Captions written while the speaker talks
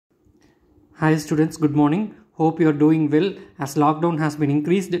Hi students, good morning. Hope you are doing well as lockdown has been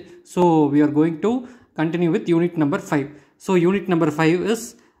increased. So we are going to continue with unit number 5. So unit number 5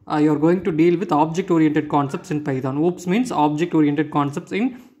 is you are going to deal with object oriented concepts in Python. OOPS means object oriented concepts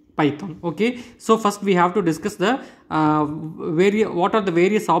in Python. Okay. So first we have to discuss the what are the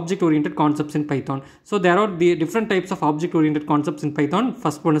various object oriented concepts in Python. So there are the different types of object oriented concepts in Python.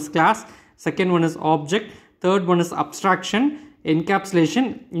 First one is class, second one is object, third one is abstraction,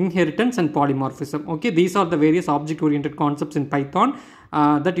 encapsulation, inheritance and polymorphism. Okay, these are the various object oriented concepts in Python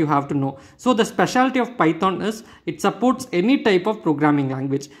that you have to know. So the specialty of Python is it supports any type of programming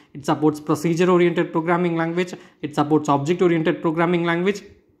language. It supports procedure oriented programming language, it supports object oriented programming language,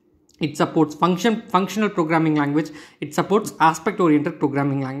 it supports functional programming language, it supports aspect oriented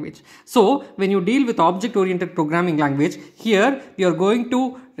programming language. So when you deal with object oriented programming language, here you are going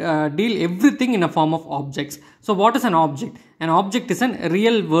to deal everything in a form of objects. So what is an object? An object is a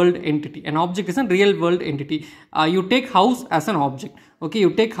real world entity. An object is a real world entity. You take house as an object. Okay, you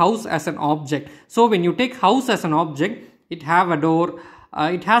take house as an object. So when you take house as an object, it have a door.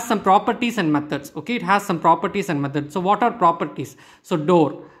 It has some properties and methods. Okay, it has some properties and methods. So what are properties? So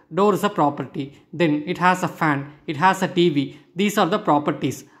door is a property. Then it has a fan. It has a TV. These are the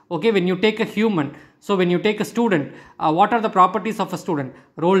properties. Okay, when you take a human, so when you take a student, what are the properties of a student?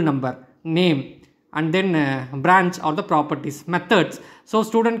 Roll number, name, and then branch are the properties. Methods. So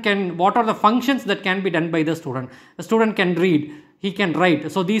student can, what are the functions that can be done by the student? The student can read, he can write.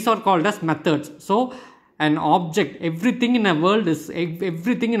 So these are called as methods. So an object, everything in a world is,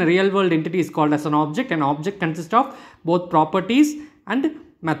 everything in a real world entity is called as an object. An object consists of both properties and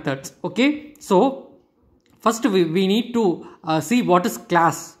methods. Okay, so first we need to see what is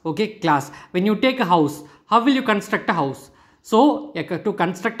class. Okay, class. When you take a house, how will you construct a house? So to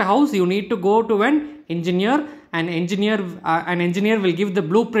construct a house, you need to go to an engineer. An engineer will give the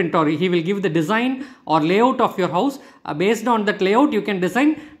blueprint, or he will give the design or layout of your house. Based on that layout, you can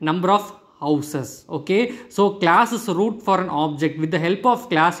design number of houses. Okay, so class is root for an object. With the help of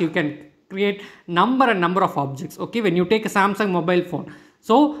class, you can create number of objects. Okay, when you take a Samsung mobile phone,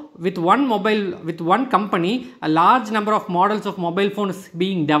 so with one company, a large number of models of mobile phone is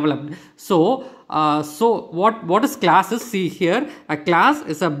being developed. So what is class is, see here, a class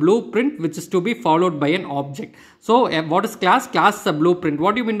is a blueprint which is to be followed by an object. So what is class? Class is a blueprint.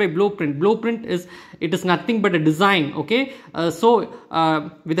 What do you mean by blueprint? Blueprint is, it is nothing but a design. Okay,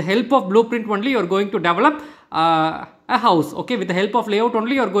 with the help of blueprint only you are going to develop a house. Okay, with the help of layout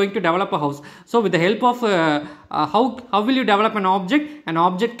only you are going to develop a house. So with the help of how will you develop an object? An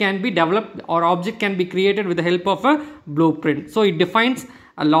object can be developed, or object can be created with the help of a blueprint. So it defines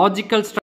a logical structure